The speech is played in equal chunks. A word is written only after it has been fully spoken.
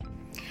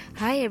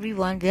Hi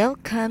everyone,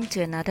 welcome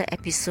to another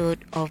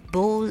episode of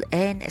Bold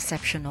and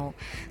Exceptional.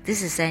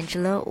 This is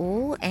Angela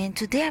Oh, and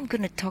today I'm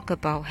going to talk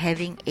about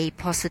having a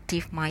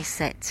positive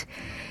mindset.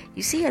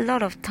 You see, a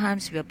lot of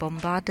times we are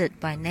bombarded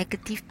by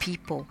negative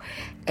people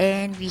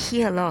and we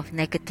hear a lot of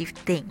negative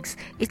things.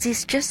 It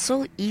is just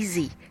so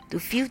easy to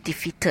feel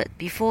defeated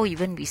before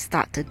even we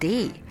start the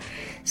day.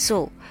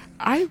 So,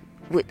 I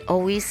would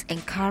always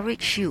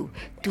encourage you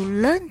to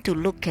learn to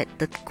look at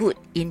the good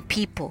in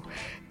people,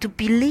 to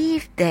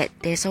believe that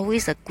there's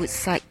always a good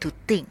side to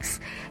things.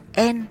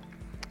 And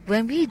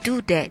when we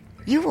do that,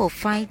 you will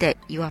find that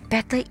you are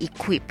better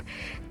equipped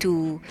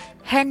to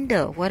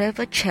handle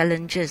whatever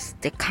challenges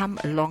that come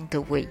along the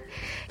way.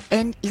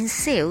 And in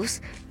sales,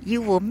 you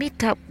will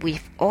meet up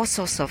with all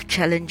sorts of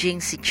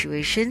challenging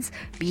situations,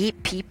 be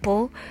it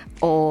people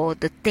or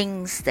the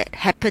things that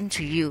happen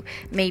to you.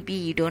 Maybe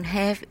you don't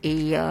have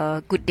a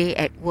good day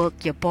at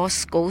work, your boss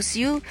scolds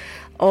you,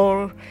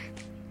 or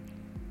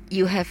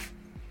you have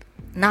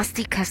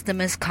nasty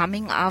customers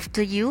coming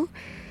after you.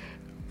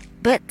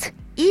 But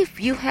if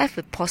you have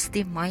a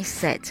positive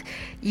mindset,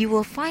 you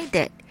will find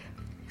that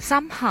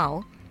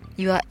somehow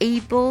you are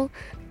able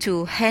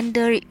to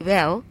handle it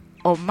well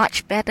or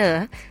much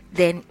better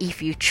than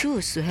if you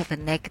choose to have a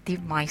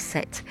negative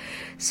mindset.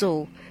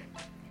 So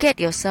get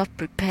yourself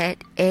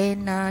prepared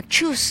and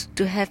choose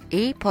to have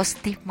a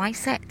positive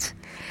mindset,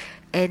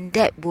 and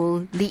that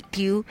will lead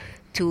you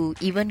to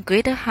even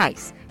greater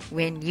heights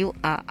when you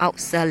are out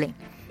selling.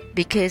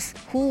 Because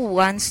who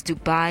wants to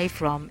buy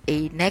from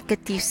a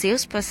negative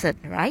salesperson,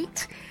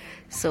 right?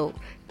 So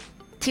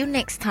till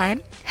next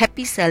time,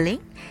 happy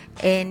selling.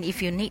 And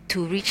if you need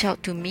to reach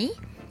out to me,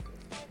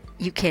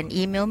 you can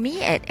email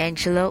me at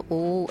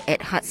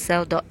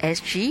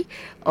angelao@heartsell.sg,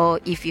 or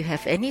if you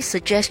have any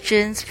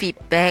suggestions,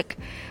 feedback,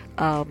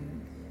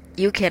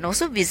 you can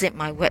also visit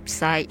my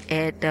website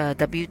at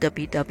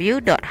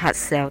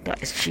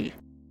www.heartsell.sg.